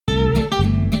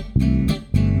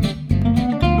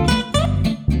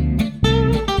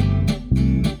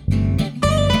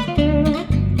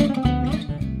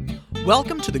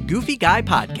Welcome to the Goofy Guy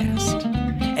Podcast,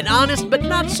 an honest but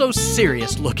not so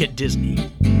serious look at Disney.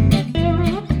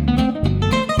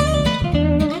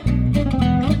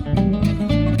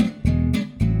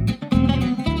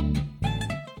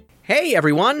 Hey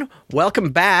everyone,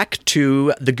 welcome back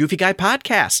to the Goofy Guy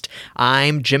Podcast.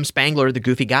 I'm Jim Spangler, the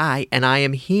Goofy Guy, and I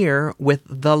am here with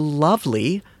the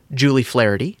lovely Julie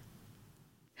Flaherty.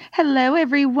 Hello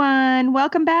everyone,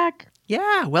 welcome back.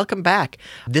 Yeah, welcome back.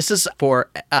 This is for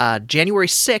January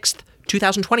 6th,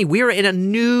 2020. We are in a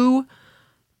new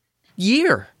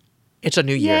year. It's a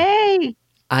new year. Yay!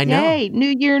 I know. Yay!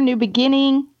 New year, new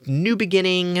beginning. New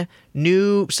beginning,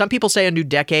 new, some people say a new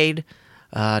decade,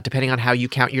 depending on how you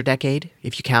count your decade.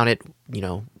 If you count it,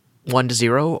 1 to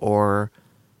 0 or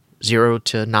 0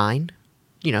 to 9,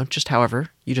 just however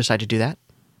you decide to do that.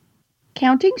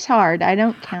 Counting's hard. I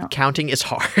don't count. Counting is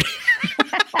hard.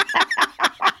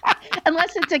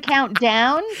 Unless it's a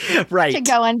countdown right. to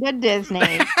go into Disney.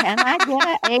 Can I get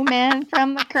an amen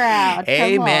from the crowd?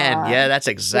 Amen. Yeah, that's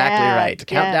exactly right.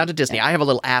 Countdown to Disney. Yeah. I have a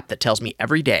little app that tells me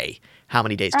every day how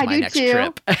many days to my next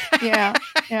trip. Yeah,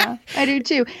 I do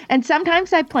too. And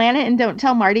sometimes I plan it and don't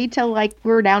tell Marty till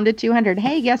we're down to 200.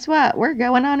 Hey, guess what? We're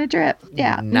going on a trip.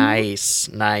 Yeah. Nice.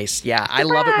 Yeah, I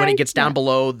love it when it gets down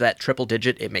below that triple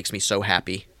digit. It makes me so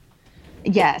happy.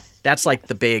 Yes. That's like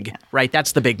the big, right?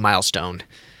 That's the big milestone.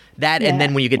 That, and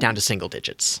then when you get down to single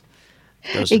digits.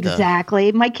 Those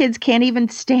exactly. My kids can't even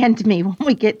stand me when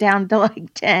we get down to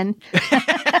 10.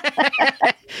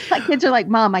 My kids are like,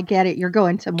 Mom, I get it. You're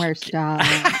going somewhere. Stop.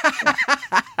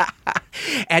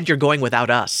 And you're going without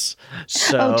us.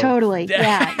 So. Oh, totally.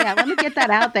 Yeah. Let me get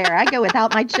that out there. I go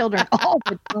without my children all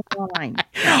the time.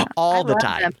 All the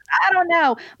time. Them. I don't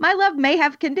know. My love may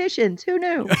have conditions. Who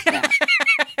knew? Yeah.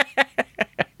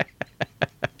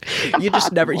 You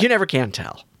never can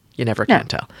tell. You never can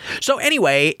tell. So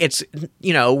anyway, it's,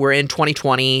 we're in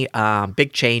 2020,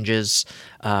 big changes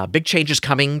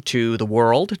coming to the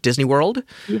world, Disney World.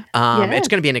 Yes. It's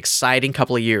going to be an exciting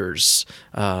couple of years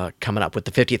coming up with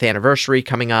the 50th anniversary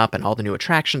coming up and all the new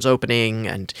attractions opening.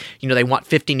 And, they want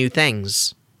 50 new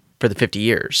things for the 50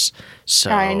 years.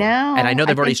 So I know. And I know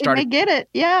they've already started. They get it.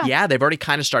 Yeah. Yeah, they've already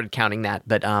kind of started counting that.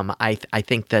 But I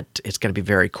think that it's going to be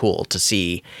very cool to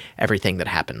see everything that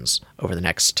happens over the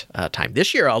next time.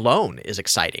 This year alone is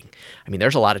exciting. I mean,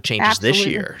 there's a lot of changes this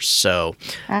year. So,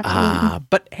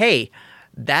 but hey,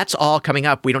 that's all coming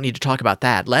up. We don't need to talk about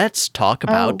that. Let's talk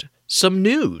about some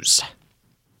news.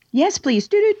 Yes, please.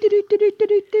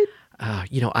 I'm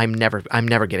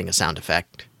never getting a sound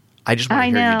effect. I just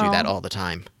want to hear you do that all the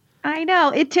time. I know.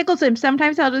 It tickles him.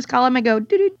 Sometimes I'll just call him and go,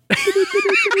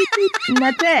 doo-doo-doo-doo-doo-doo-doo, and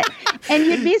that's it. And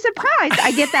you'd be surprised.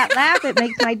 I get that laugh. It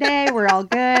makes my day. We're all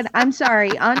good. I'm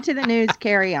sorry. On to the news.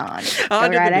 Carry on.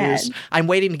 On to the news. I'm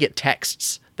waiting to get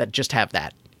texts that just have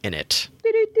that in it.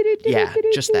 Yeah,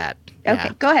 just that. Okay,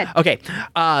 yeah. Go ahead. Okay.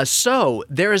 So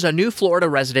there is a new Florida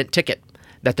resident ticket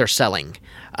that they're selling.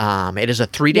 It is a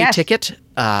 3-day ticket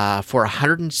for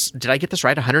did I get this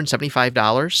right?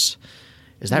 $175.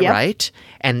 Is that right?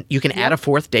 And you can add a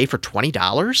 4th day for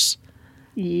 $20?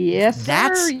 Yes,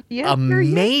 That's sir. Yes,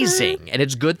 amazing. Sir. And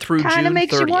it's good through June 30th. Kind of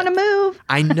makes you want to move.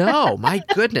 I know. My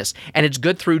goodness. And it's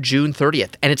good through June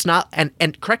 30th. And it's not,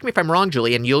 and correct me if I'm wrong,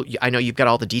 Julie, and I know you've got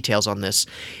all the details on this.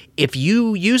 If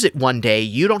you use it one day,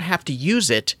 you don't have to use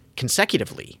it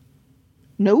consecutively.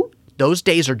 Nope. Those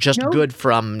days are just good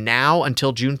from now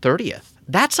until June 30th.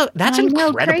 That's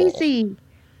incredible. Crazy.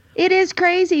 It is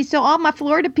crazy. So all my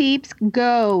Florida peeps,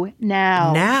 go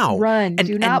now. Now. Run.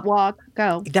 Do not walk.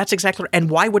 Go. That's exactly right. And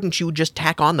why wouldn't you just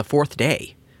tack on the 4th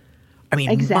day? I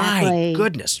mean, my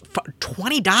goodness.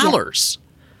 $20.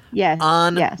 Yes.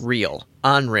 Unreal.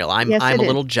 Unreal. I'm a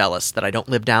little jealous that I don't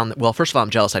live down. Well, first of all, I'm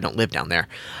jealous I don't live down there.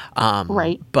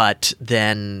 Right. But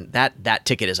then that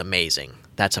ticket is amazing.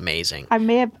 That's amazing. I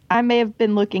may have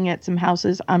been looking at some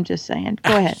houses. I'm just saying.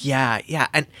 Go ahead. Yeah.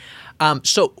 And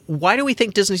so why do we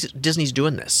think Disney's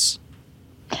doing this?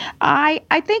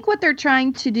 I think what they're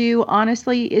trying to do,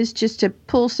 honestly, is just to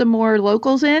pull some more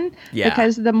locals in. Yeah.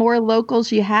 Because the more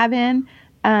locals you have in,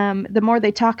 the more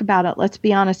they talk about it. Let's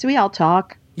be honest. We all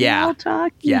talk. Yeah. We all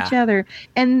talk to each other.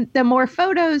 And the more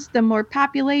photos, the more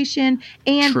population.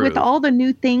 And with all the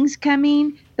new things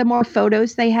coming, the more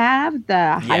photos they have,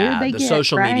 the higher they get. The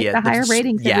social media. The higher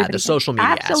ratings. Yeah, the social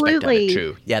media aspect of it,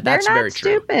 too. Yeah, that's very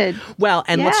true. They're not stupid. Well,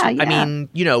 and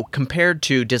compared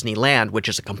to Disneyland, which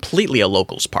is completely a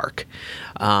locals park.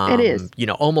 It is.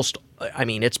 Almost,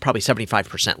 it's probably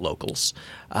 75% locals.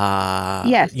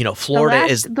 Yes.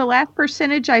 Florida the last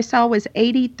percentage I saw was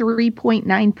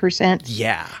 83.9%.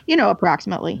 Yeah.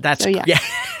 Approximately. That's, so, yeah.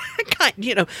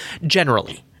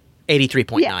 Generally,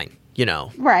 83.9.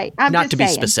 Right. I'm not just to be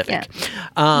saying. specific.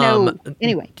 Yeah. No.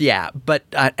 Anyway. Yeah, but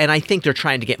and I think they're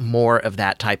trying to get more of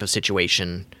that type of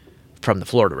situation from the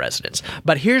Florida residents.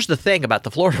 But here's the thing about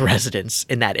the Florida residents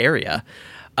in that area: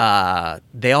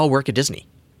 they all work at Disney.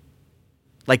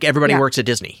 Like everybody works at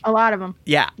Disney. A lot of them.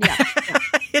 Yeah.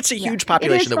 It's a huge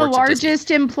population that works at Disney. It is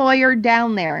the largest employer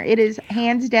down there. It is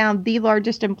hands down the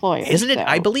largest employer. Isn't it?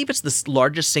 I believe it's the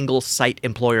largest single site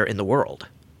employer in the world.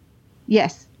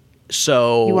 Yes.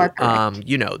 So, you are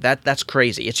correct. That's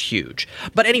crazy. It's huge.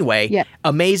 But anyway,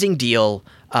 amazing deal.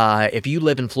 If you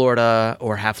live in Florida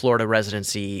or have Florida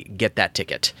residency, get that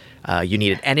ticket. You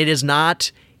need it. And it is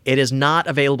not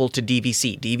available to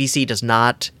DVC. DVC does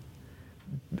not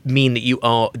mean that you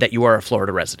are a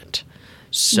Florida resident.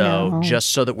 So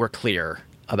just so that we're clear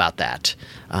about that.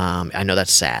 I know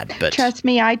that's sad, but trust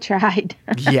me, I tried.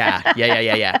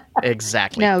 Yeah.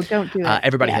 Exactly. No, don't do it.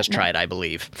 Everybody has tried, I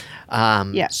believe.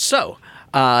 Yeah. So,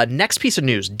 next piece of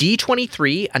news: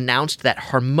 D23 announced that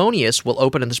Harmonious will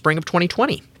open in the spring of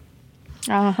 2020.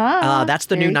 That's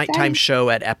the new nighttime show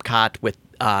at Epcot with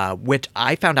which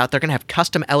I found out they're going to have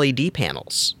custom LED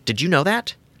panels. Did you know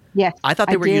that? Yes, I thought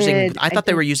they were using. I thought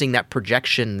they were using that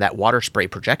projection, that water spray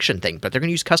projection thing, but they're going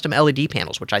to use custom LED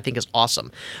panels, which I think is awesome.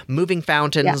 Moving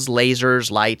fountains, lasers,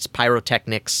 lights,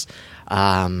 pyrotechnics.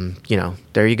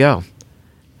 There you go.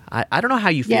 I don't know how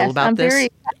you feel about this.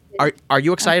 Very are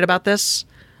you excited about this?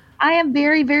 I am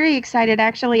very, very excited.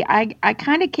 Actually, I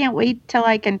kind of can't wait till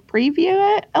I can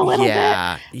preview it a little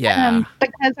bit. Yeah.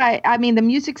 Because I mean, the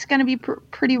music's going to be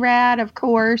pretty rad, of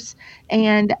course,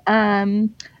 and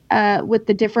with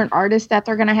the different artists that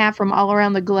they're going to have from all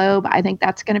around the globe. I think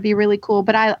that's going to be really cool.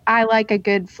 But I like a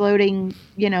good floating,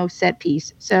 set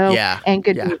piece. So and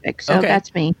good music. So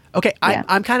that's me. Okay,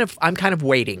 I'm kind of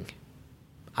waiting.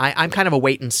 I'm kind of a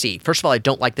wait and see. First of all, I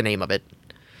don't like the name of it.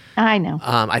 I know.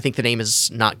 I think the name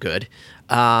is not good.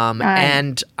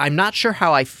 And I'm not sure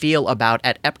how I feel about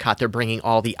at Epcot they're bringing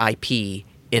all the IP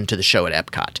into the show at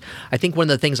Epcot. I think one of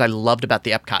the things I loved about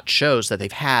the Epcot shows that they've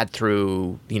had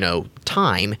through,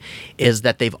 time is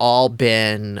that they've all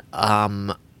been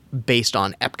based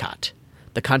on Epcot.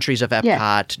 The countries of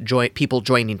Epcot, people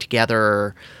joining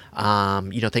together,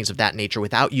 things of that nature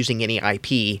without using any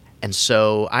IP. And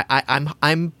so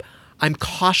I'm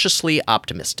cautiously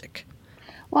optimistic.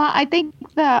 Well, I think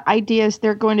the idea is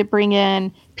they're going to bring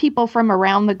in people from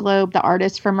around the globe, the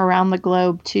artists from around the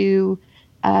globe to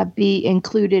be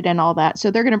included and all that.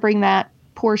 So they're going to bring that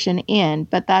portion in,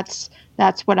 but that's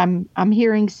what I'm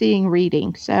hearing, seeing,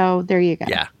 reading. So there you go.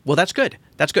 Yeah. Well, that's good.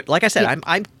 That's good. Like I said,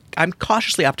 I'm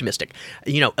cautiously optimistic.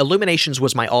 Illuminations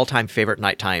was my all-time favorite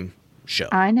nighttime show.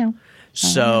 I know.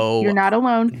 So you're not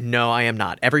alone. No, I am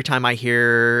not. Every time I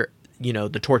hear,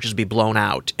 the torches be blown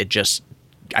out, I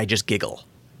just giggle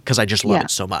because I just love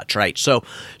it so much, right? So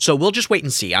we'll just wait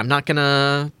and see. I'm not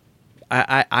gonna.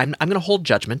 I'm gonna hold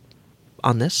judgment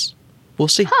on this. We'll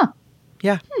see. Huh.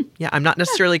 Yeah. Yeah. I'm not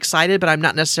necessarily excited, but I'm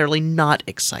not necessarily not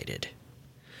excited.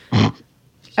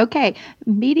 Okay.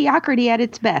 Mediocrity at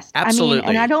its best. Absolutely.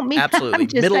 And I don't mean absolutely I'm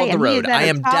just middle saying, of the road. I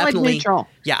am definitely neutral.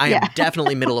 Yeah, I am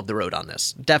definitely middle of the road on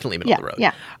this. Definitely middle of the road.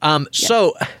 Yeah.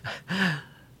 So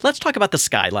let's talk about the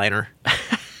Skyliner.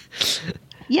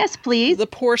 Yes, please. The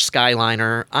poor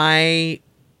Skyliner.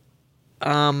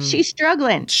 She's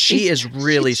struggling. She is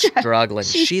really struggling.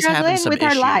 She's having some with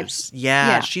issues. Her lives.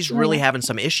 Yeah, she's really having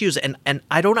some issues, and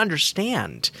I don't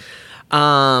understand.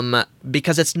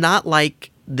 Because it's not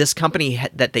like this company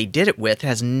that they did it with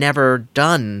has never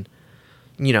done,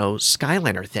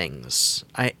 Skyliner things.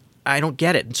 I don't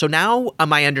get it. And so now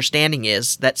my understanding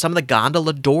is that some of the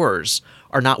gondola doors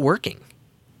are not working.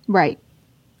 Right.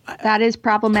 That is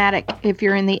problematic if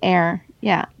you're in the air.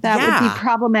 Yeah, that would be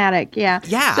problematic. Yeah.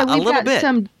 Yeah, so we've a little got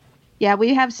bit.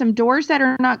 We have some doors that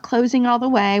are not closing all the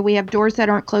way. We have doors that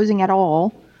aren't closing at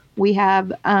all. We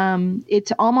have,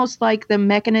 it's almost like the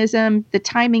mechanism, the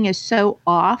timing is so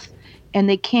off and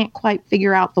they can't quite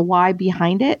figure out the why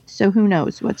behind it. So who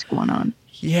knows what's going on.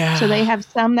 Yeah. So they have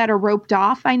some that are roped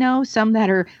off, I know, some that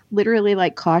are literally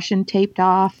like caution taped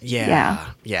off. Yeah.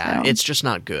 So. It's just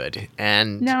not good.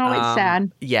 And no, it's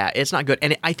sad. Yeah, it's not good.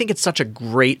 And I think it's such a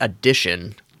great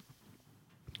addition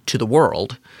to the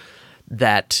world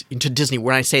to Disney.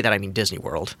 When I say that, I mean Disney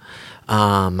World.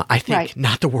 I think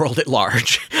not the world at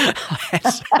large.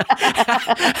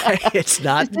 It's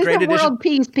not this great is a addition. world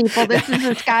peace, people. This is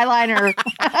a Skyliner.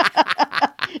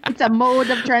 It's a mode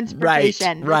of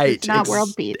transportation. Right. It's not world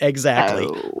peace. Exactly.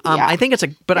 So, I think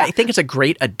it's a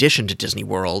great addition to Disney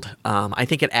World. I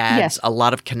think it adds a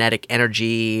lot of kinetic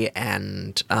energy,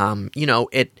 and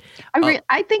it.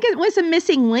 I think it was a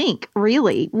missing link.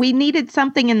 Really, we needed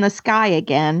something in the sky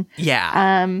again. Yeah.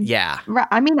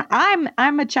 I mean,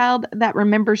 I'm a child that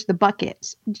remembers the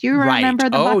buckets. Do you remember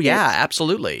the buckets? Oh yeah,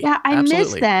 absolutely. Yeah, I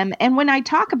miss them. And when I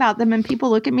talk about them, and people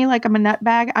look at me like I'm a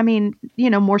nutbag. I mean,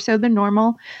 more so than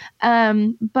normal.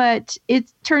 But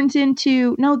it turns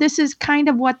into, no, this is kind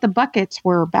of what the buckets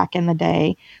were back in the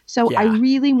day. So I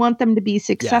really want them to be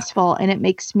successful, and it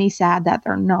makes me sad that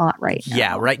they're not right now.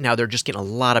 Yeah, right now they're just getting a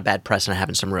lot of bad press and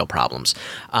having some real problems.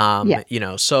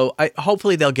 So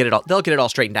hopefully they'll get it all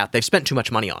straightened out. They've spent too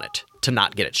much money on it to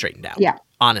not get it straightened out. Yeah.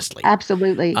 Honestly.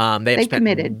 Absolutely. They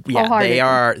committed.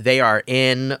 Yeah, they are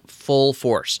in full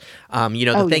force.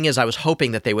 The thing is, I was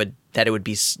hoping that it would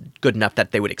be good enough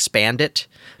that they would expand it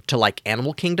to like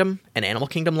Animal Kingdom and Animal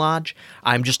Kingdom Lodge.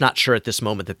 I'm just not sure at this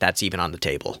moment that that's even on the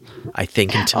table. I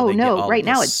think until they get all right of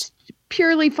this, now it's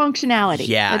purely functionality.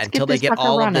 Yeah, until they get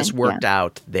all of this worked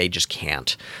out, they just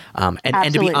can't.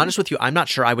 And to be honest with you, I'm not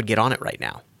sure I would get on it right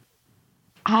now.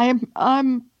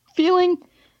 I'm feeling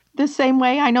the same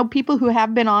way. I know people who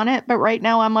have been on it, but right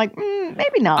now I'm like,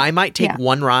 maybe not. I might take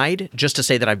one ride just to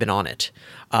say that I've been on it.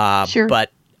 Sure.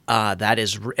 But that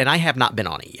is, and I have not been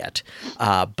on it yet.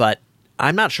 But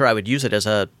I'm not sure I would use it as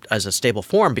a stable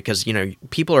form because,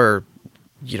 people are,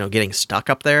 getting stuck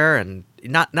up there and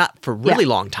not for really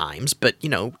long times. But,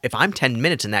 if I'm 10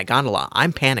 minutes in that gondola,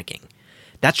 I'm panicking.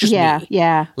 That's just me.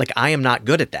 Yeah. Like I am not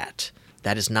good at that.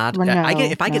 That is not,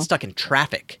 if I get stuck in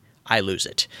traffic, I lose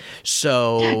it.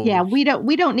 So yeah, we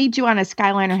don't need you on a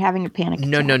Skyliner having a panic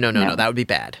attack. No. That would be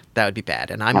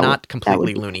bad. And I'm not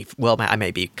completely loony. Well, I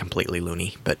may be completely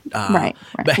loony, but right.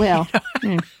 But, well,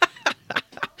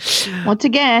 once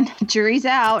again, jury's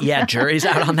out. Yeah, jury's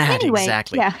out on that. Anyway,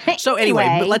 exactly. Yeah. So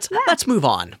anyway, let's move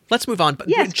on. Let's move on. But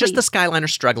yes, just please. the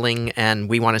Skyliner's struggling, and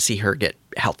we want to see her get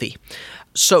healthy.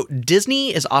 So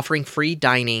Disney is offering free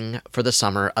dining for the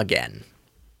summer again.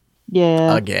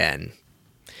 Yeah. Again.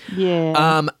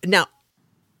 Yeah. Now,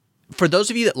 for those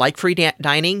of you that like free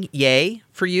dining, yay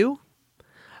for you.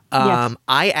 Yes.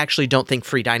 I actually don't think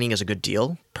free dining is a good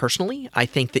deal, personally. I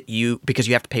think that because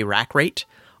you have to pay rack rate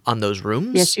on those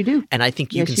rooms. Yes, you do. And I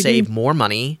think you can save more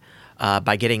money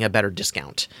by getting a better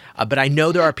discount. But I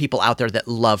know there are people out there that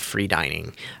love free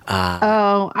dining.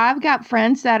 I've got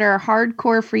friends that are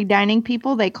hardcore free dining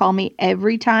people. They call me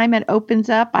every time it opens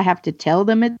up. I have to tell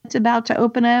them it's about to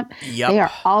open up. Yep. They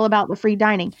are all about the free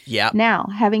dining. Yep. Now,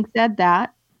 having said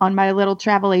that, on my little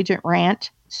travel agent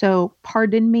rant, so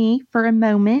pardon me for a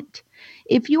moment.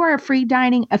 If you are a free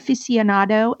dining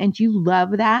aficionado and you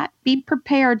love that, be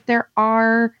prepared. There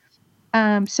are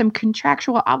some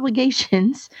contractual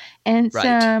obligations and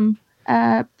some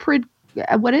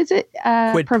what is it?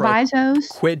 Provisos.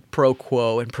 Quid pro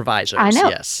quo and provisos. I know.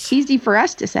 Yes. Easy for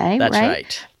us to say, That's right?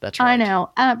 right. That's right. I know.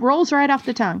 Rolls right off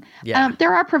the tongue. Yeah.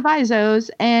 There are provisos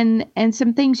and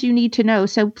some things you need to know.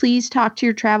 So please talk to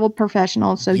your travel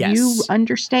professional so you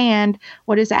understand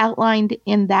what is outlined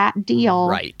in that deal.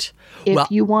 Right.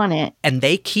 If you want it. And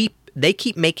they keep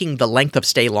making the length of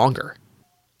stay longer.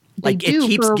 It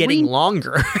keeps getting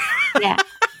longer. Yeah.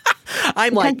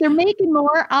 Because they're making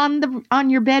more on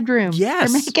your bedroom.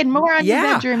 Yes. They're making more on your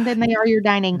bedroom than they are your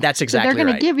dining. That's exactly right. So they're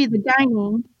going to give you the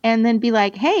dining and then be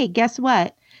like, hey, guess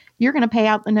what? You're going to pay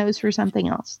out the nose for something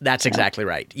else. That's exactly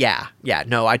right. Yeah. Yeah.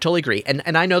 No, I totally agree.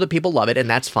 And I know that people love it and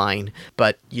that's fine.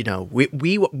 But,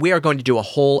 we are going to do a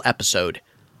whole episode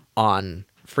on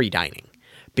free dining.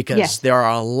 Because there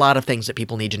are a lot of things that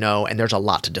people need to know, and there's a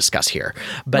lot to discuss here.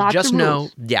 But lots just of know,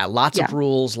 rules. Lots of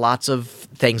rules, lots of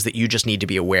things that you just need to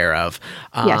be aware of.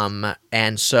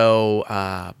 And so,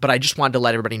 but I just wanted to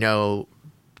let everybody know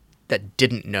that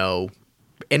didn't know.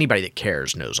 Anybody that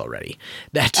cares knows already.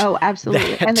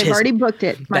 Absolutely. And they've already booked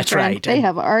it, my that's friend. right. They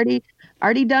have already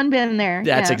done been there.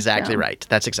 That's exactly right.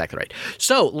 That's exactly right.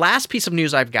 So last piece of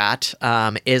news I've got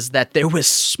is that there was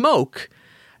smoke.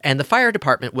 And the fire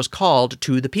department was called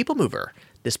to the People Mover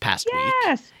this past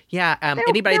week. Yeah.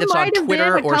 Anybody that's on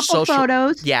Twitter or social,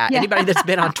 photos. Anybody that's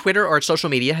been on Twitter or social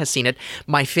media has seen it.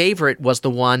 My favorite was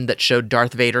the one that showed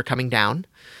Darth Vader coming down.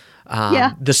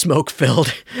 The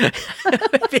smoke-filled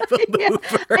People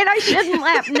Mover. And I shouldn't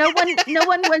laugh. No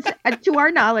one was, to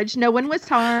our knowledge, no one was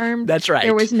harmed. That's right.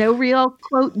 There was no real,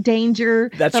 quote,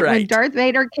 danger. That's but right. When Darth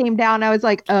Vader came down, I was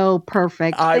like, oh,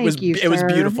 perfect. Thank you, It was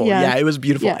beautiful. Yeah, it was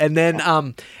beautiful. Yeah. And then,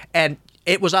 and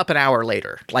It was up an hour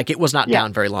later. Like, it was not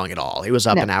down very long at all. It was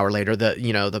up No. an hour later.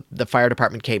 The fire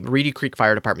department Reedy Creek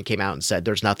Fire Department came out and said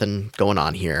there's nothing going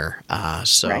on here.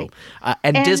 Right.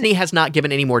 And Disney has not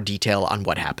given any more detail on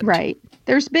what happened. Right.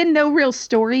 There's been no real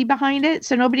story behind it,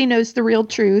 so nobody knows the real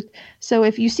truth. So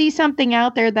if you see something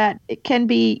out there that it can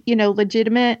be,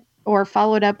 legitimate or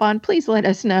followed up on, please let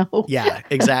us know. Yeah,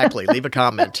 exactly. Leave a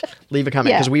comment.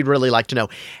 Because we'd really like to know.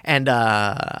 And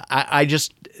I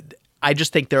just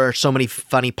think there are so many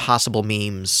funny possible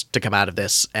memes to come out of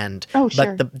this. And sure.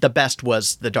 But the best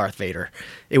was the Darth Vader.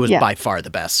 It was by far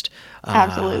the best.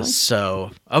 Absolutely.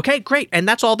 So, okay, great. And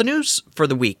that's all the news for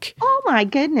the week. Oh my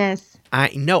goodness. I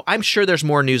know. I'm sure there's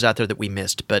more news out there that we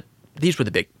missed, but these were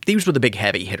the big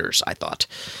heavy hitters, I thought.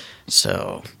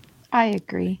 So I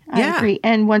agree. I agree.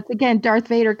 And once again, Darth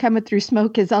Vader coming through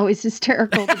smoke is always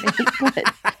hysterical to me.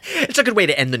 But it's a good way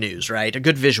to end the news, right? A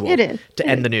good visual. It is. To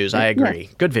end the news. I agree.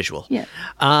 Yeah. Good visual. Yeah.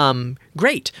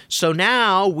 Great. So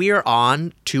now we are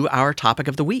on to our topic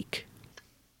of the week.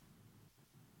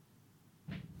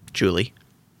 Julie.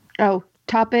 Oh,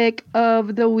 topic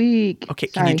of the week. Okay,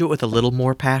 can you do it with a little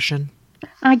more passion?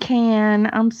 I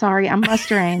can. I'm sorry. I'm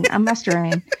mustering.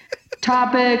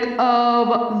 Topic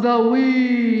of the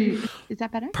week. Is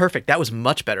that better? Perfect. That was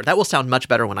much better. That will sound much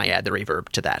better when I add the reverb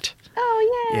to that.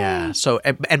 Oh, yay. Yeah. So,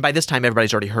 and by this time,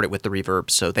 everybody's already heard it with the reverb,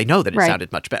 so they know that it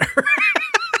sounded much better.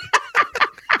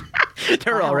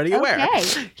 They're already aware.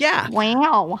 Okay. Yeah.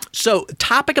 Wow. So,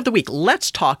 topic of the week. Let's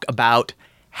talk about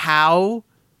how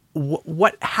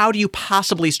do you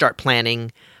possibly start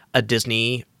planning a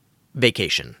Disney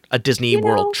vacation, a Disney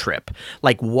World trip?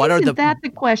 Like, what are the... Is that the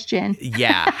question?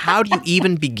 Yeah. How do you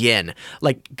even begin?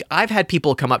 Like, I've had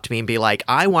people come up to me and be like,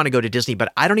 I want to go to Disney,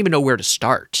 but I don't even know where to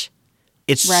start.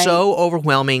 It's so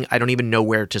overwhelming. I don't even know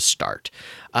where to start.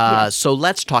 So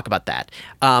let's talk about that.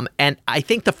 And I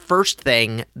think the first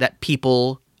thing that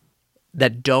people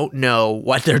that don't know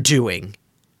what they're doing,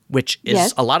 which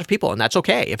is a lot of people, and that's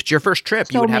okay. If it's your first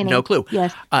trip, you would have no clue.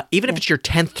 Yes. Even if it's your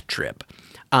 10th trip,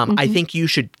 I think you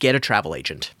should get a travel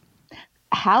agent.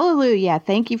 Hallelujah.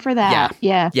 Thank you for that.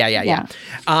 Yeah.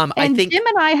 I think Jim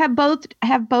and I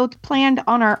have both planned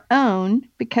on our own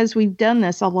because we've done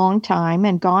this a long time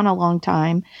and gone a long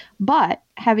time. But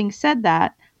having said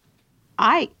that,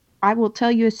 I will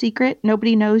tell you a secret.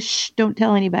 Nobody knows. Shh, don't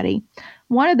tell anybody.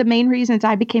 One of the main reasons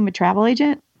I became a travel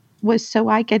agent was so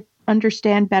I could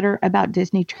understand better about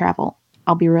Disney travel.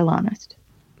 I'll be real honest.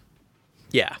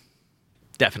 Yeah,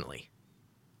 definitely.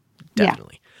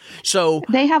 Definitely. So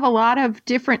they have a lot of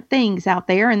different things out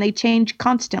there and they change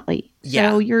constantly.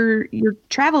 So your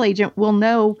travel agent will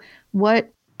know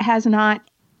what has not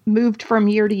moved from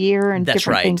year to year and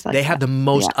different things like that. They have the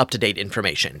most up-to-date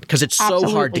information because it's so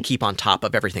hard to keep on top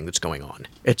of everything that's going on.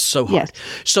 It's so hard.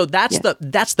 So that's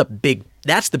the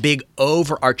big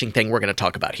overarching thing we're going to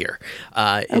talk about here.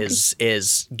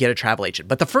 Is get a travel agent.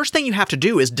 But the first thing you have to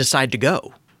do is decide to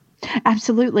go.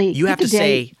 Absolutely. You have to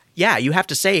say, you have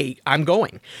to say, I'm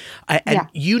going. And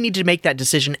you need to make that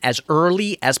decision as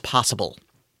early as possible.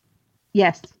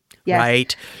 Yes.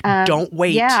 Right? Don't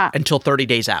wait until 30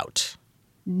 days out.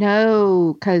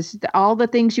 No, because all the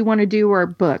things you want to do are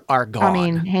booked. Are gone. I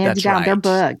mean, hands down, they're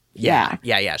booked. Yeah.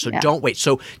 So don't wait.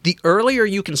 So the earlier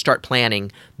you can start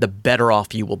planning, the better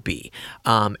off you will be.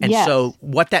 So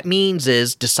what that means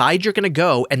is decide you're going to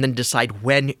go and then decide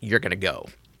when you're going to go.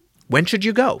 When should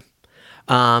you go?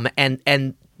 And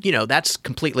that's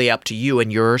completely up to you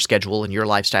and your schedule and your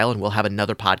lifestyle, and we'll have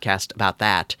another podcast about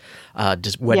that.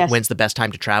 When's the best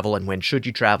time to travel and when should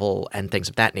you travel and things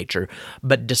of that nature.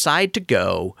 But decide to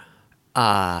go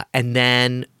and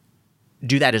then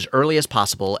do that as early as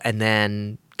possible and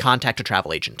then contact a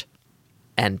travel agent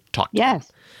and talk to them.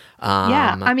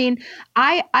 I mean,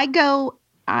 I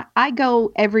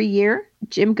go every year.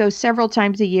 Jim goes several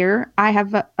times a year. I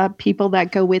have people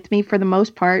that go with me for the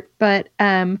most part, but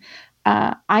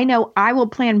I know I will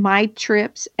plan my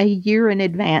trips a year in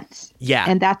advance. Yeah.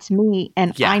 And that's me.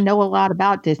 And I know a lot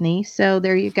about Disney. So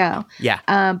there you go. Yeah.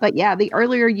 But the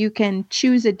earlier you can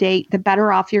choose a date, the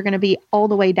better off you're going to be all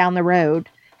the way down the road.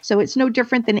 So it's no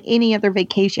different than any other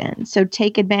vacation. So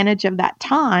take advantage of that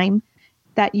time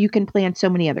that you can plan so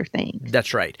many other things.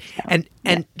 That's right.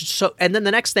 So, and then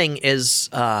the next thing is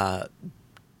how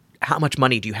much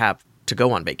money do you have to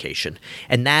go on vacation?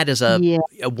 And that is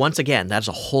once again, that's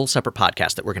a whole separate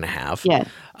podcast that we're going to have coming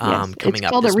up. It's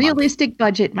called a realistic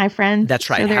budget, my friend. That's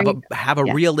right. So have a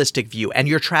realistic view, and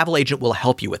your travel agent will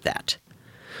help you with that.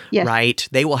 Yes. Right?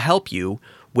 They will help you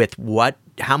with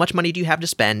how much money do you have to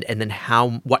spend, and then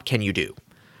what can you do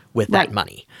with that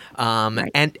money?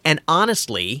 And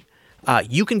honestly,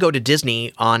 you can go to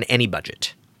Disney on any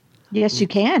budget. Yes, you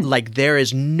can. Like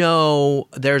there's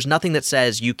nothing that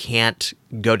says you can't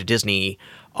go to Disney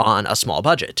on a small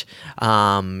budget.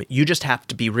 You just have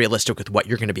to be realistic with what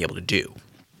you're going to be able to do.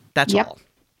 That's all.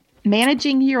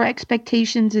 Managing your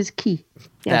expectations is key.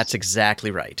 Yes. That's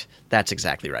exactly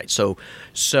right. So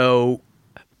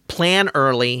plan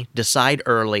early, decide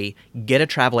early, get a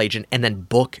travel agent, and then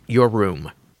book your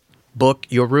room. Book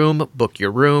your room.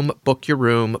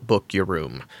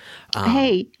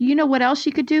 Hey, you know what else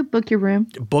you could do? Book your room.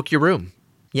 Book your room.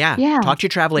 Yeah. Talk to your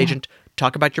travel agent.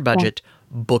 Talk about your budget.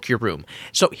 Book your room.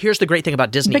 So here's the great thing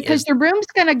about Disney because your room's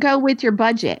going to go with your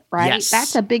budget, right? Yes.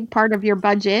 That's a big part of your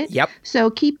budget. Yep. So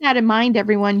keep that in mind,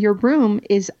 everyone. Your room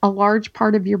is a large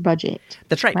part of your budget.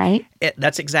 That's right. Right?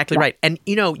 That's exactly right. And,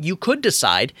 you could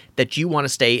decide that you want to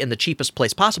stay in the cheapest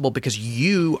place possible because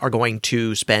you are going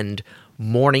to spend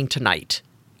morning to night,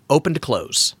 open to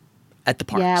close at the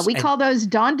parks. Yeah, we call those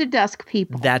dawn to dusk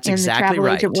people. That's in exactly the travel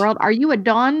right. agent world. Are you a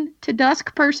dawn to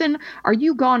dusk person? Are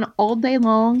you gone all day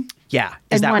long? Yeah.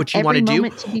 Is that what you want to do?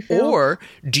 Or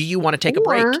do you want to take a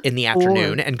break in the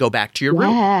afternoon and go back to your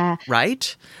room?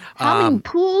 Right? How many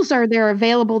pools are there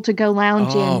available to go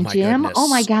lounge in, Jim? Goodness. Oh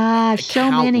my gosh, so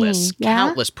many.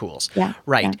 Countless pools. Yeah.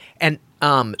 Right. Yeah.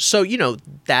 And so,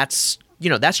 that's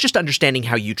just understanding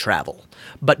how you travel.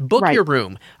 But book your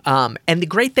room. And the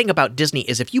great thing about Disney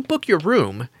is if you book your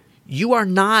room, you are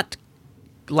not,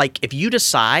 like, if you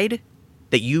decide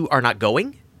that you are not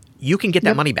going, you can get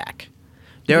that money back.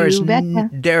 There is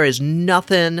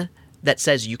nothing that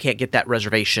says you can't get that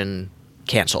reservation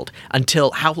canceled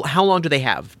until how long do they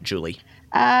have, Julie?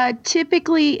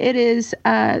 Typically it is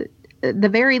the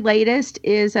very latest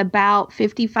is about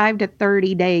 55 to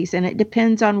 30 days, and it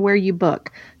depends on where you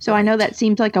book. So I know that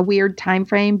seems like a weird time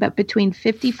frame, but between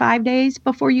 55 days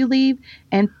before you leave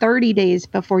and 30 days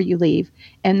before you leave.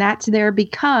 And that's there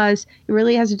because it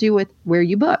really has to do with where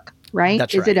you book, right?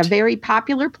 That's Is it a very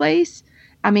popular place?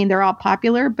 I mean, they're all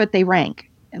popular, but they rank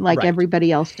like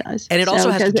everybody else does. And it also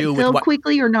has to do with fill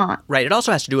quickly or not. Right. It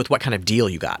also has to do with what kind of deal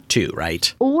you got too,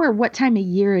 right? Or what time of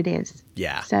year it is.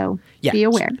 Yeah. So be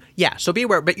aware. So be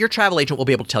aware. But your travel agent will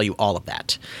be able to tell you all of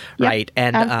that, right?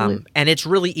 And and it's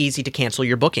really easy to cancel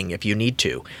your booking if you need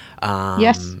to.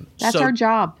 Yes, that's our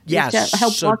job. Yeah, to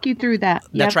help walk you through that.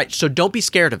 That's right. So don't be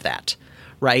scared of that.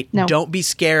 Right? No. Don't be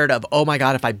scared of, oh my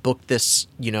God, if I book this,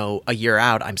 a year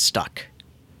out, I'm stuck.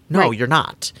 No, you're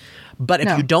not. But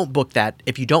if you don't book that,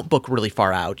 if you don't book really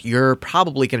far out, you're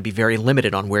probably going to be very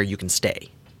limited on where you can stay.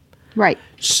 Right.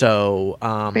 So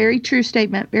very true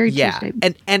statement. Very true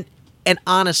statement. And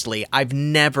honestly, I've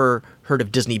never heard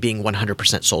of Disney being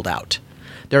 100% sold out.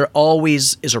 There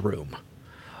always is a room.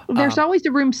 There's always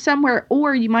a room somewhere,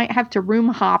 or you might have to room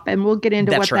hop, and we'll get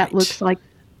into what that looks like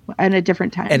in a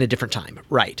different time.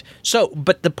 Right. So,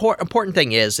 but the important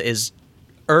thing is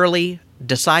early,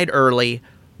 decide early,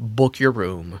 book your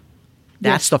room.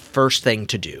 That's the first thing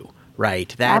to do, right?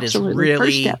 That Absolutely. is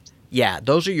really, first steps.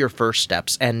 Those are your first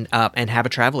steps, and have a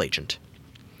travel agent.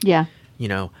 Yeah.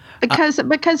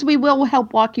 Because we will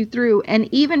help walk you through. And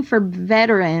even for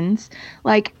veterans,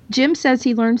 like Jim says,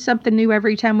 he learns something new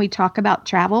every time we talk about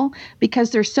travel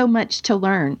because there's so much to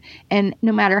learn. And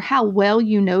no matter how well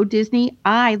you know Disney,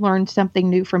 I learn something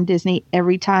new from Disney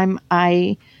every time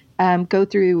I go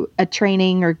through a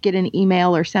training or get an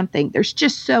email or something. There's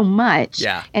just so much.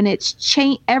 Yeah. And it's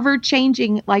ever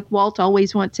changing like Walt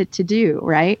always wants it to do,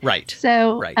 right? Right.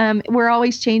 So we're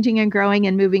always changing and growing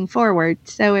and moving forward.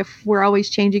 So if we're always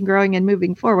changing, growing, and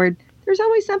moving forward, there's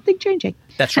always something changing.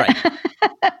 That's right.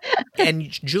 And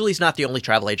Julie's not the only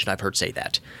travel agent I've heard say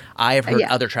that. I have heard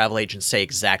other travel agents say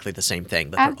exactly the same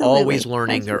thing. That they're always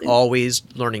learning. They're always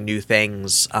learning new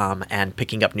things and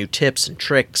picking up new tips and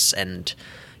tricks and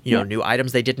new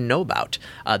items they didn't know about.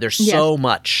 There's so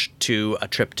much to a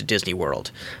trip to Disney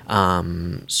World.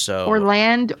 Or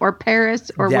land or Paris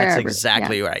or wherever. That's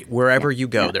exactly right. Wherever you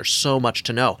go, there's so much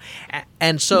to know.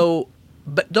 And so,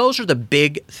 but those are the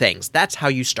big things. That's how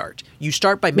you start. You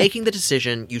start by making the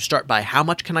decision. You start by how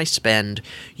much can I spend?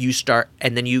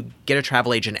 And then you get a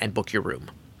travel agent and book your room.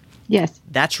 Yes.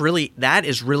 That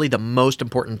is really the most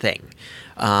important thing.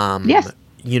 Yes.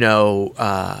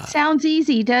 Sounds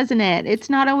easy, doesn't it? It's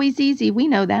not always easy. We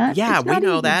know that. Yeah, we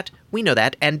know that. We know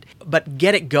that. But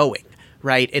get it going,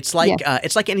 right? It's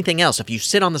like anything else. If you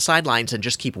sit on the sidelines and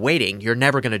just keep waiting, you're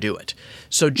never going to do it.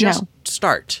 So just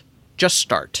start. Just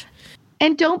start.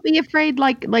 And don't be afraid,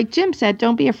 like Jim said,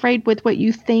 don't be afraid with what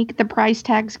you think the price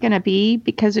tag's going to be,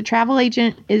 because a travel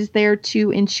agent is there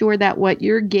to ensure that what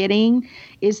you're getting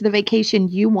is the vacation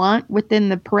you want within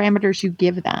the parameters you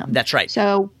give them. That's right.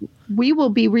 So we will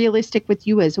be realistic with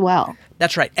you as well.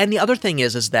 That's right. And the other thing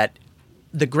is that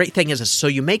the great thing is so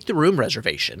you make the room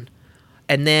reservation,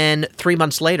 and then 3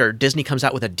 months later, Disney comes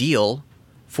out with a deal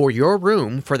for your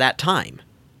room for that time.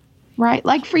 Right,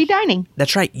 like free dining.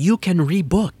 That's right. You can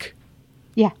rebook.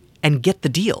 Yeah. And get the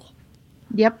deal.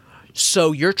 Yep.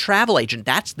 So your travel agent,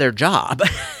 that's their job,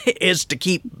 is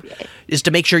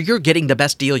to make sure you're getting the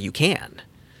best deal you can.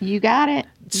 You got it.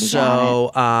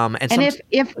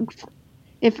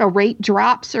 If a rate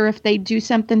drops or if they do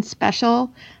something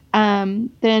special,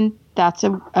 then that's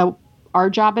our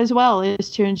job as well, is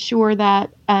to ensure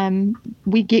that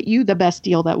we get you the best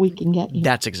deal that we can get you.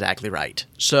 That's exactly right.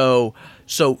 So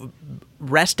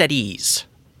rest at ease,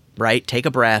 right? Take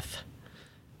a breath,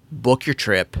 book your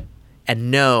trip,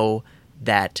 and know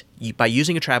that by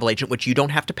using a travel agent, which you don't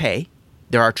have to pay,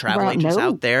 there are travel agents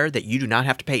out there that you do not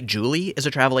have to pay. Julie is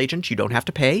a travel agent. You don't have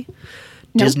to pay.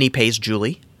 Nope. Disney pays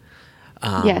Julie.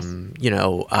 Yes.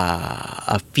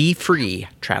 A fee-free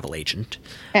travel agent.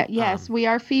 Yes, we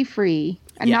are fee-free.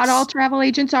 Yes. Not all travel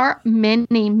agents are.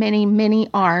 Many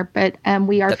are, but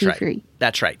we are fee-free.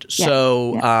 That's right. Yes.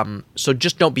 So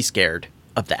just don't be scared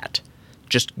of that.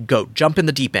 Just go. Jump in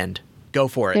the deep end. Go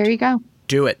for it. There you go.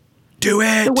 Do it. Do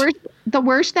it. The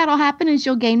worst that'll happen is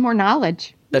you'll gain more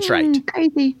knowledge. That's right.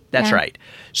 Crazy. That's right.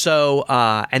 So,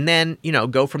 and then,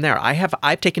 go from there.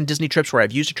 I've taken Disney trips where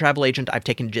I've used a travel agent. I've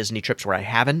taken Disney trips where I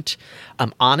haven't.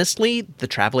 Honestly, the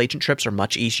travel agent trips are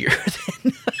much easier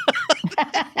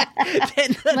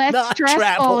than the less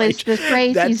stressful is the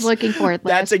phrase he's looking for.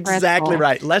 That's exactly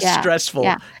right. Less stressful.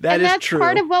 Yeah. That's true.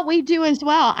 Part of what we do as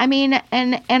well. I mean,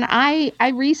 and I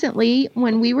recently,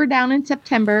 when we were down in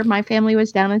September, my family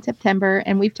was down in September,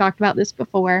 and we've talked about this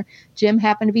before. Jim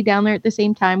happened to be down there at the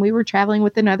same time. We were traveling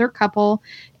with another couple,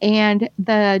 and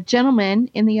the gentleman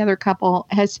in the other couple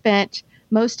has spent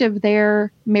most of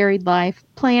their married life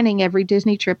planning every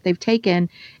Disney trip they've taken.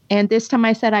 And this time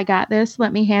I said, I got this.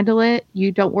 Let me handle it.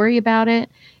 You don't worry about it.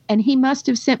 And he must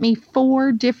have sent me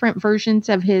 4 different versions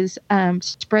of his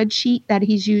spreadsheet that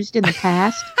he's used in the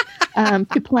past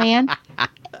to plan.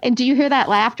 And do you hear that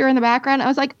laughter in the background? I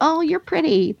was like, oh, you're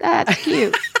pretty. That's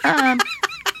cute.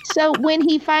 So when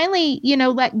he finally,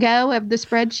 let go of the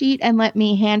spreadsheet and let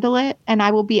me handle it, and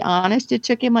I will be honest, it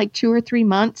took him like 2 or 3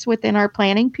 months within our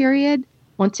planning period.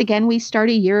 Once again, we start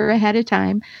a year ahead of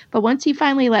time. But once he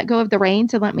finally let go of the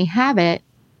reins and let me have it,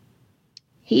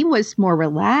 he was more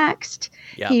relaxed.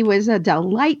 Yep. He was a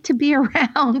delight to be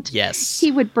around. Yes.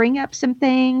 He would bring up some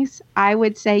things. I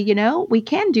would say, we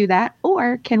can do that.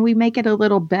 Or can we make it a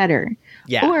little better?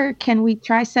 Yeah. Or can we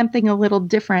try something a little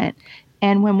different?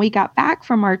 And when we got back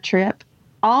from our trip,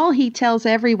 all he tells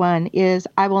everyone is,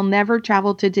 I will never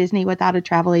travel to Disney without a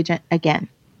travel agent again.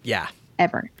 Yeah.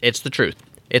 Ever. It's the truth.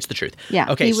 It's the truth.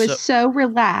 Yeah. Okay. He was so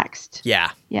relaxed.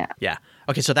 Yeah. Yeah. Yeah.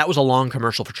 Okay. So that was a long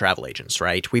commercial for travel agents,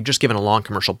 right? We've just given a long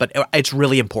commercial, but it's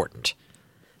really important,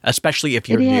 especially if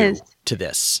you're new to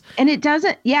this. And it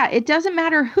doesn't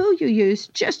matter who you use.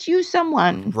 Just use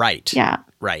someone. Right. Yeah.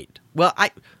 Right. Well,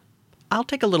 I'll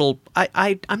take a little,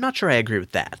 I'm not sure I agree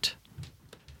with that.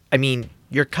 I mean,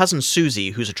 your cousin Susie,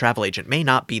 who's a travel agent, may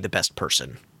not be the best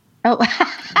person. Oh,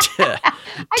 I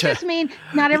just mean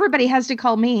not everybody has to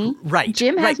call me. Right.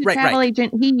 Jim has a travel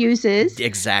agent he uses.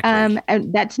 Exactly.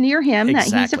 That's near him that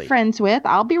he's a friends with.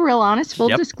 I'll be real honest, full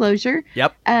disclosure.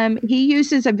 Yep. He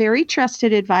uses a very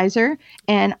trusted advisor,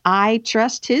 and I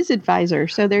trust his advisor.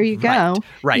 So there you go.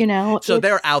 Right. So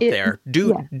they're out there.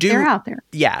 They're out there.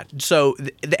 Yeah. So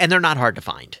and they're not hard to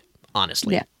find,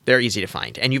 honestly. Yeah. They're easy to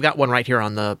find. And you've got one right here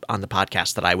on the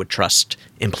podcast that I would trust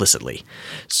implicitly.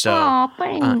 So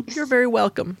thanks. You're very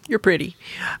welcome. You're pretty.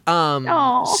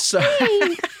 Thanks.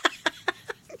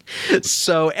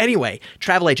 So anyway,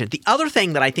 travel agent. The other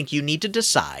thing that I think you need to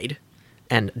decide,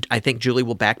 and I think Julie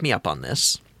will back me up on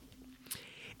this,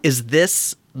 is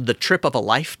this the trip of a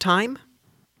lifetime,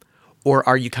 or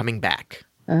are you coming back?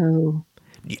 Oh.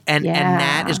 And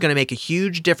that is going to make a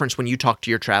huge difference when you talk to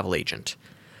your travel agent.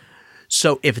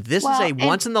 So if this is a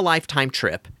once-in-a-lifetime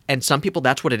trip, and some people,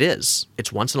 that's what it is. It's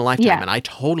once in a lifetime, and I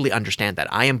totally understand that.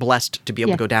 I am blessed to be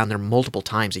able to go down there multiple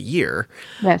times a year.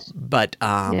 Yes. But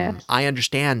I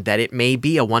understand that it may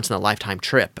be a once-in-a-lifetime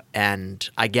trip, and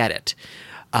I get it.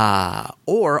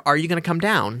 Or are you going to come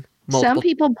down multiple? Some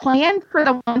people plan for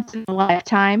the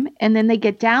once-in-a-lifetime, and then they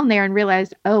get down there and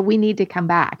realize, oh, we need to come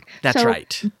back. That's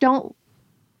right.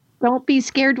 Don't be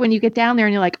scared when you get down there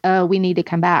and you're like, oh, we need to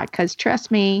come back. Because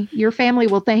trust me, your family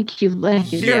will thank you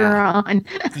later on.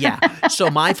 Yeah.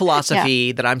 So my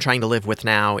philosophy that I'm trying to live with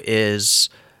now is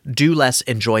do less,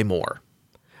 enjoy more.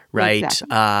 right?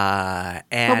 Exactly.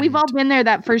 And But we've all been there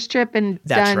that first trip and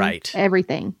That's done right.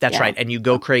 everything. That's right. And you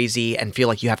go crazy and feel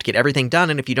like you have to get everything done.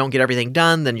 And if you don't get everything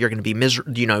done, then you're going to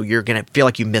be you're going to feel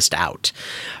like you missed out.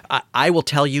 I will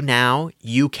tell you now,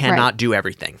 you cannot do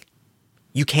everything.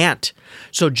 You can't.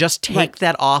 So just take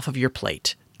that off of your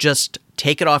plate. Just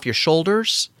take it off your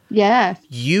shoulders. Yeah.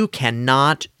 You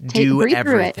cannot do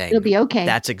everything. It'll be okay.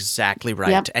 That's exactly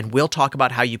right. Yep. And we'll talk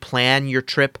about how you plan your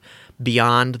trip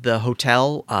beyond the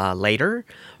hotel later.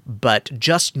 But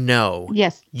just know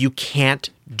you can't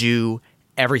do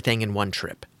everything in one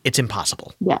trip. It's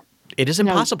impossible. Yeah. It is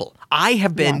impossible. I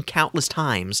have been countless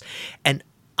times, and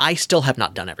I still have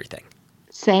not done everything.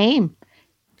 Same.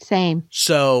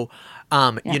 So,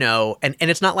 you know, and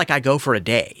it's not like I go for a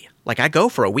day. Like I go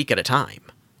for a week at a time,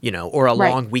 you know, or a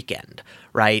long weekend,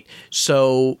 right?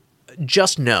 So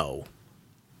just know,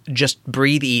 just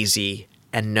breathe easy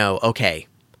and know, okay,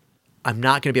 I'm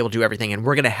not going to be able to do everything, and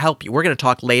we're going to help you. We're going to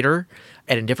talk later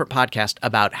at a different podcast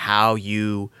about how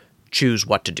you choose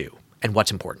what to do and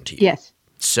what's important to you. Yes.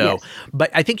 So, but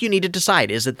I think you need to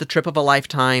decide, is it the trip of a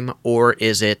lifetime, or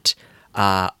is it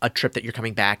a trip that you're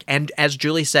coming back? And as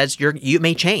Julie says, you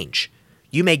may change.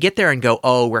 You may get there and go,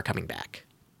 oh, we're coming back,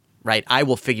 right? I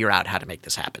will figure out how to make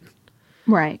this happen.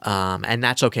 Right. And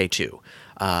that's okay too.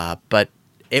 But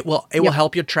it will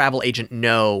help your travel agent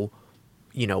know,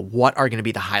 you know, what are going to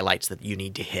be the highlights that you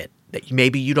need to hit that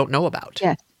maybe you don't know about.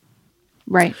 Yes.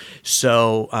 Right.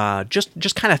 So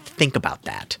just kind of think about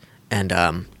that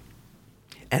and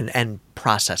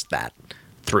process that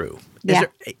through.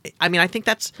 I think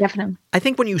that's definitely. I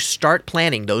think when you start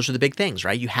planning, those are the big things,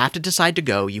 right? You have to decide to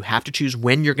go. You have to choose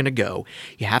when you're going to go.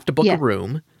 You have to book a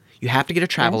room. You have to get a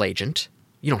travel agent.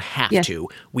 You don't have to.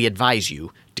 We advise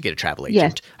you to get a travel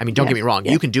agent. I mean, don't get me wrong.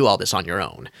 You can do all this on your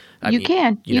own. You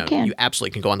can. You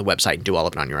absolutely can go on the website and do all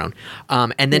of it on your own.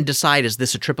 And then decide, is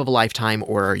this a trip of a lifetime,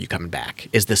 or are you coming back?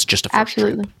 Is this just a first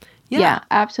trip? Yeah,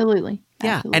 absolutely.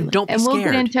 Yeah, absolutely. and don't be scared. And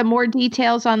we'll get into more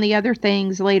details on the other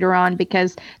things later on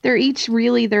because they're each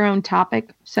really their own topic.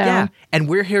 So yeah, and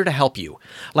we're here to help you.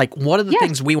 Like one of the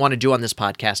things we want to do on this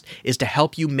podcast is to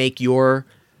help you make your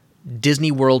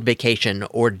Disney World vacation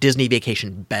or Disney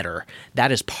vacation better.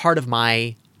 That is part of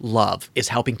my love, is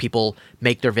helping people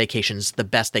make their vacations the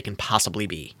best they can possibly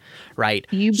be, right?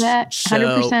 You bet,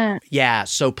 100%. Yeah,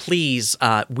 so please,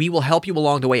 we will help you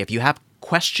along the way. If you have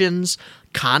questions,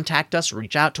 contact us,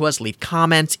 reach out to us, leave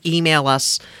comments, email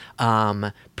us.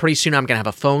 Pretty soon I'm going to have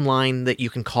a phone line that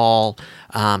you can call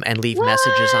and leave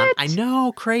messages on. I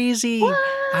know, crazy. What?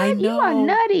 I know. You are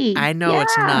nutty. I know,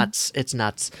 it's nuts. It's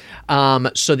nuts.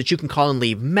 So that you can call and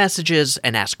leave messages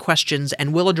and ask questions,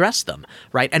 and we'll address them,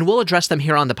 right? And we'll address them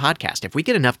here on the podcast. If we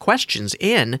get enough questions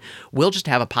in, we'll just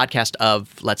have a podcast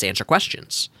of Let's Answer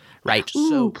Questions. Right. Ooh,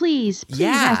 so please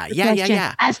ask the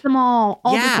questions. Ask them all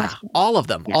the questions. All of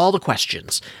them, all the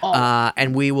questions.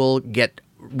 And we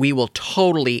will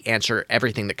totally answer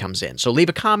everything that comes in. So leave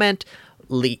a comment,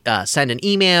 send an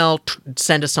email,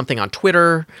 send us something on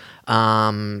Twitter,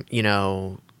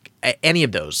 any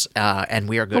of those. And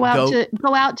we are good.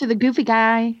 Go out to the Goofy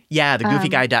Guy. Yeah,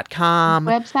 thegoofyguy.com.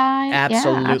 Website.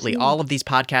 Absolutely. All of these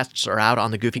podcasts are out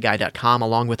on thegoofyguy.com,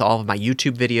 along with all of my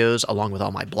YouTube videos, along with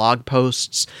all my blog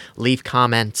posts. Leave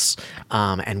comments,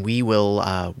 and we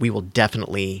will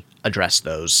definitely address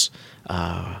those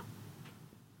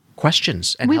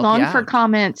questions. And we help you long for out.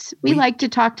 comments. We like to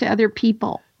talk to other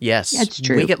people. Yes, that's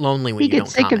true. We get lonely when you don't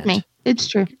comment. He gets sick of me. It's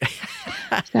true.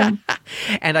 So.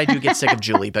 And I do get sick of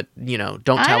Julie, but don't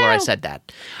tell her I said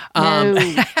that. No,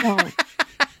 don't.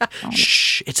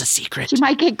 Shh, it's a secret. She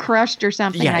might get crushed or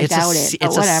something. I doubt it. But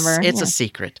whatever. It's a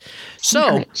secret.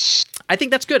 So I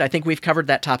think that's good. I think we've covered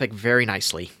that topic very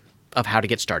nicely of how to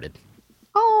get started.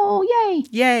 Oh, yay.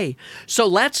 Yay. So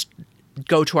let's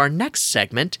go to our next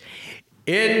segment.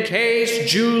 In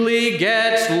case Julie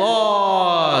gets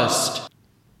lost.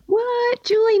 What?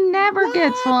 Julie never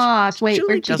gets lost. Wait, Julie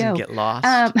where'd she doesn't go? Get lost.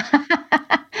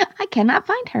 I cannot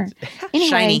find her.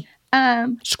 Anyway,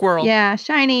 Shiny. Squirrel. Yeah,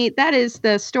 Shiny. That is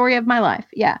the story of my life.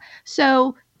 Yeah.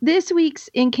 So this week's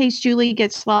In Case Julie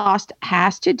Gets Lost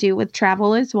has to do with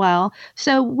travel as well.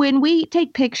 So when we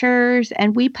take pictures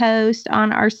and we post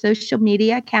on our social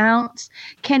media accounts,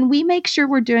 can we make sure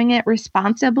we're doing it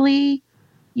responsibly?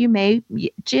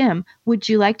 Jim, would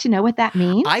you like to know what that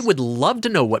means? I would love to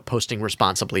know what posting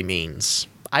responsibly means.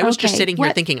 I was just sitting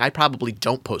here thinking I probably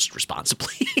don't post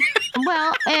responsibly.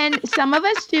 Well, and some of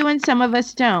us do and some of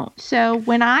us don't. So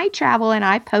when I travel and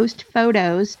I post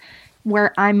photos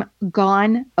where I'm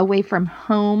gone away from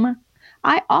home,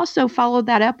 I also follow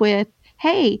that up with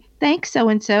hey, thanks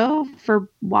so-and-so for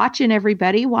watching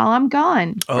everybody while I'm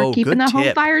gone, or keeping the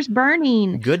home fires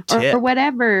burning, good tip, or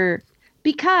whatever.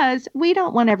 Because we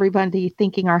don't want everybody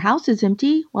thinking our house is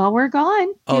empty while we're gone.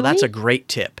 Oh, that's a great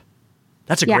tip.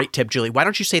 That's a great tip, Julie. Why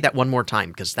don't you say that one more time?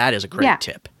 Because that is a great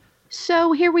tip.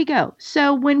 So here we go.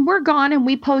 So when we're gone and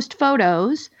we post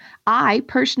photos, I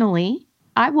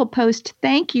will post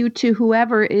thank you to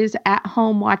whoever is at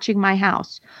home watching my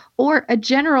house, or a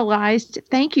generalized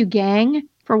thank you, gang,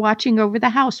 for watching over the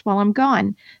house while I'm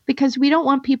gone, because we don't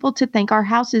want people to think our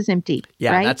house is empty.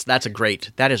 Yeah, right? That's great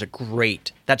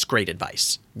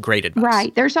advice. Great advice.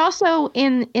 Right. There's also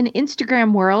in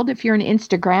Instagram world, if you're an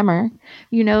Instagrammer,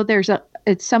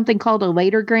 it's something called a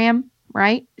latergram,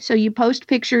 right? So you post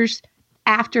pictures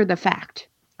after the fact.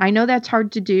 I know that's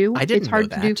hard to do. It's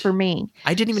hard to do for me.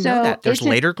 I didn't even know that. There's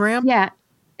latergram? Yeah.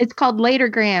 It's called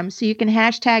latergram. So you can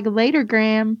hashtag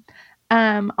latergram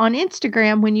on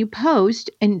Instagram when you post,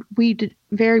 and we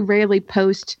very rarely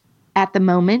post at the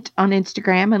moment on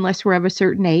Instagram unless we're of a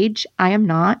certain age. I am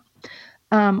not.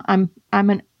 I'm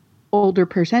an older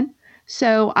person.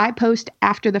 So I post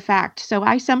after the fact. So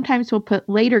I sometimes will put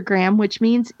latergram, which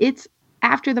means it's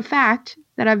after the fact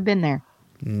that I've been there.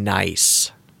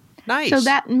 Nice. So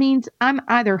that means I'm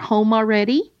either home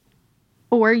already,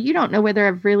 or you don't know whether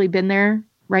I've really been there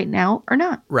right now or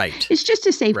not. Right. It's just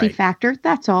a safety factor.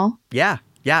 That's all. Yeah.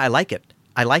 Yeah, I like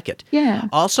it. Yeah.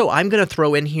 Also, I'm going to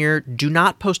throw in here, do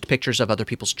not post pictures of other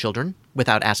people's children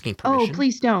without asking permission. Oh,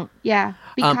 please don't. Yeah.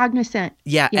 Be cognizant.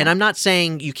 Yeah, and I'm not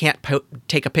saying you can't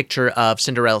take a picture of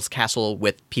Cinderella's castle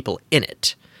with people in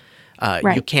it.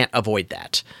 You can't avoid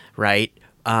that, right?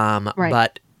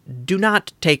 But do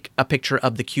not take a picture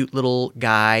of the cute little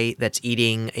guy that's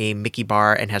eating a Mickey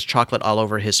bar and has chocolate all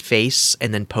over his face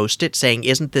and then post it saying,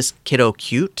 isn't this kiddo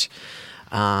cute?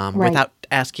 Without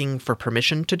asking for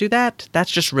permission to do that.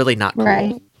 That's just really not cool.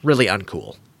 Right. Really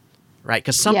uncool. Right?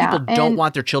 Because some people don't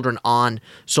want their children on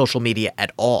social media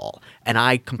at all. And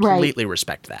I completely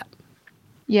respect that.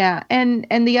 Yeah. And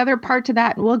the other part to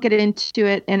that, and we'll get into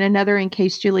it in another in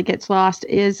case Julie gets lost,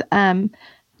 is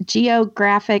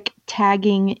geographic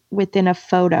tagging within a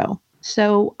photo.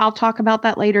 So I'll talk about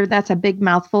that later. That's a big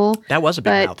mouthful. That was a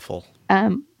big mouthful.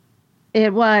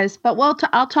 It was, but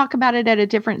I'll talk about it at a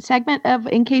different segment of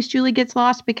In Case Julie Gets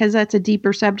Lost, because that's a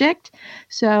deeper subject.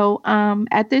 So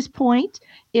at this point,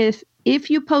 if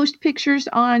you post pictures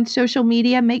on social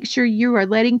media, make sure you are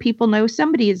letting people know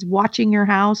somebody is watching your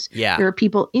house. Yeah. There are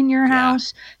people in your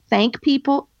house. Thank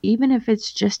people, even if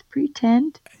it's just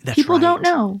pretend. People don't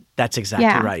know. That's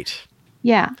exactly right.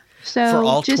 Yeah. So for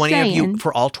all just 20 saying, of you,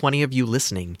 for all 20 of you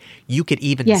listening, you could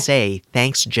even say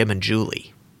thanks, Jim and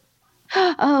Julie.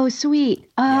 Oh, sweet.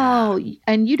 Oh,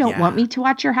 and you don't want me to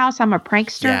watch your house? I'm a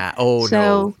prankster. Yeah.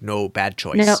 Oh, no, bad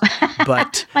choice. No.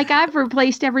 But like, I've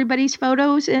replaced everybody's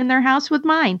photos in their house with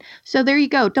mine. So there you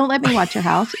go. Don't let me watch your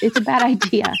house. It's a bad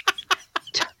idea.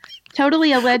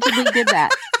 Totally allegedly did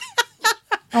that.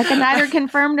 I can neither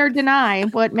confirm nor deny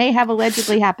what may have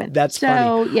allegedly happened. That's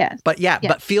funny. Yes. But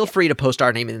but feel free to post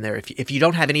our name in there. If you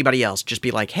don't have anybody else, just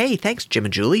be like, hey, thanks, Jim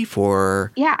and Julie,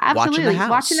 for watching the house.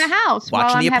 Watching the house. Watching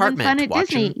while the I'm apartment. Having fun at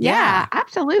Disney. Yeah,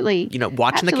 absolutely.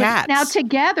 Watching the cats. Now,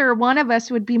 together, one of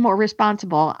us would be more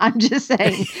responsible. I'm just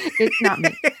saying. It's not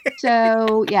me.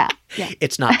 So, yeah.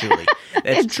 It's not Julie.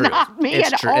 It's true. Not me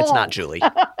at all. It's not Julie.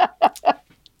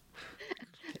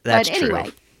 That's true.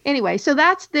 Anyway, so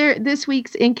that's this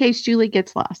week's In Case Julie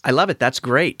Gets Lost. I love it. That's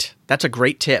great. That's a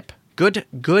great tip. Good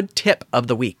tip of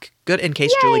the week. Good in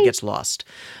case Julie gets lost.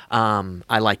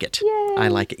 I like it. Yay. I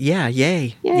like it. Yeah,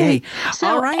 yay. So,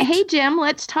 all right. Hey, Jim,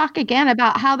 let's talk again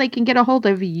about how they can get a hold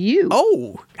of you.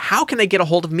 Oh, how can they get a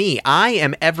hold of me? I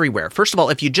am everywhere. First of all,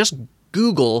 if you just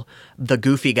Google The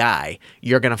Goofy Guy,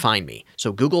 you're going to find me.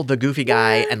 So Google The Goofy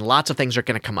Guy and lots of things are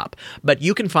going to come up. But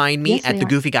you can find me at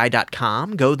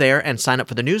thegoofyguy.com. Go there and sign up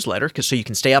for the newsletter so you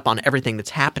can stay up on everything that's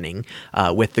happening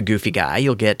with The Goofy Guy.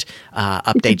 You'll get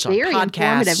updates on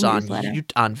podcasts,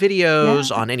 on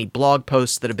videos, on any blog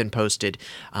posts that have been posted,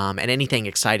 and anything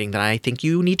exciting that I think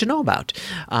you need to know about.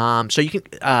 So you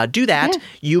can do that. Yeah.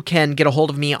 You can get a hold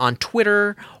of me on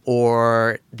Twitter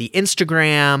or the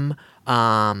Instagram,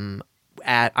 or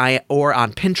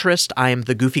on Pinterest. I am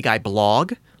The Goofy Guy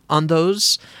blog on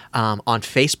those. On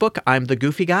Facebook, I'm The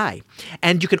Goofy Guy.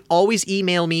 And you can always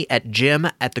email me at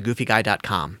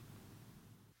jim@thegoofyguy.com.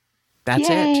 That's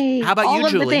it. How about you,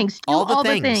 Julie? All the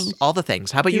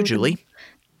things. How about you, Julie?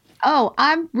 Oh,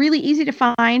 I'm really easy to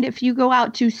find. If you go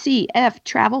out to CF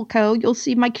Travel Co., you'll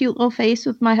see my cute little face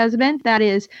with my husband. That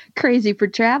is Crazy for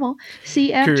Travel.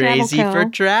 CF Crazy Travel Co. for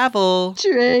travel.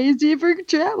 Crazy for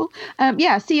travel.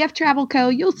 Yeah, CF Travel Co.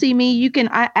 You'll see me. You can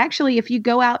actually, if you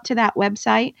go out to that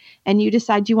website and you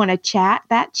decide you want to chat,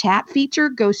 that chat feature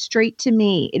goes straight to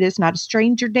me. It is not a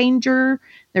stranger danger.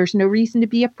 There's no reason to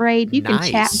be afraid. You can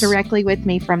chat directly with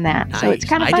me from that. Nice. So it's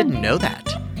kind of fun. I didn't know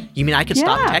that. You mean I could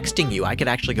stop texting you? I could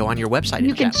actually go on your website and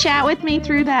you can chat with me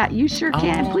through that. You sure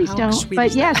can. Please don't.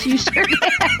 But yes, you sure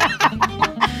can.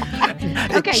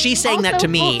 Okay. She's saying that to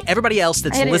me. Everybody else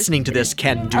that's listening to this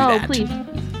can do that. Oh, please.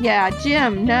 Yeah,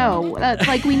 Jim, no.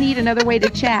 Like we need another way to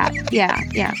chat. Yeah.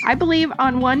 I believe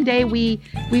on one day we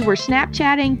were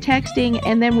Snapchatting, texting,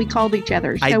 and then we called each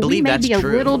other. So I believe we may be a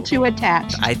true. Little too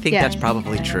attached. I think that's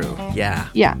probably true. Yeah.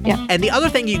 Yeah. And the other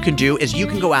thing you can do is you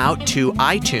can go out to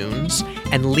iTunes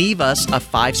and leave us a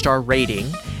 5-star rating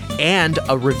and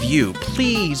a review.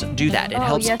 Please do that. It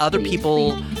helps other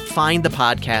people find the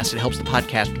podcast. It helps the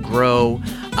podcast grow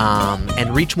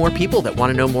and reach more people that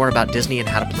want to know more about Disney and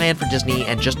how to plan for Disney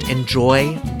and just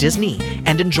enjoy Disney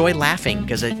and enjoy laughing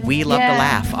because we love to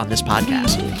laugh on this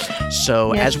podcast.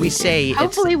 So as we say...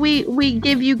 Hopefully we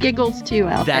give you giggles too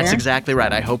out there. That's exactly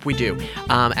right. I hope we do.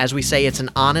 As we say, it's an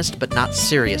honest but not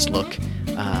serious look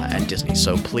at Disney.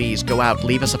 So please go out,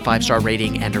 leave us a 5-star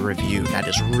rating and a review. That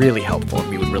is really helpful and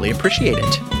we would really appreciate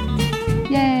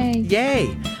it.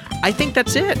 Yay. I think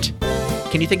that's it.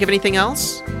 Can you think of anything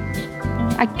else?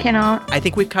 I cannot. I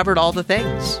think we've covered all the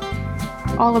things.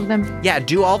 All of them. Yeah,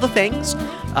 do all the things.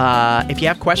 If you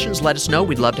have questions, let us know.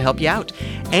 We'd love to help you out.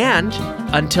 And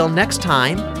until next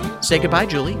time, say goodbye,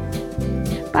 Julie.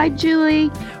 Bye, Julie.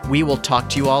 We will talk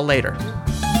to you all later.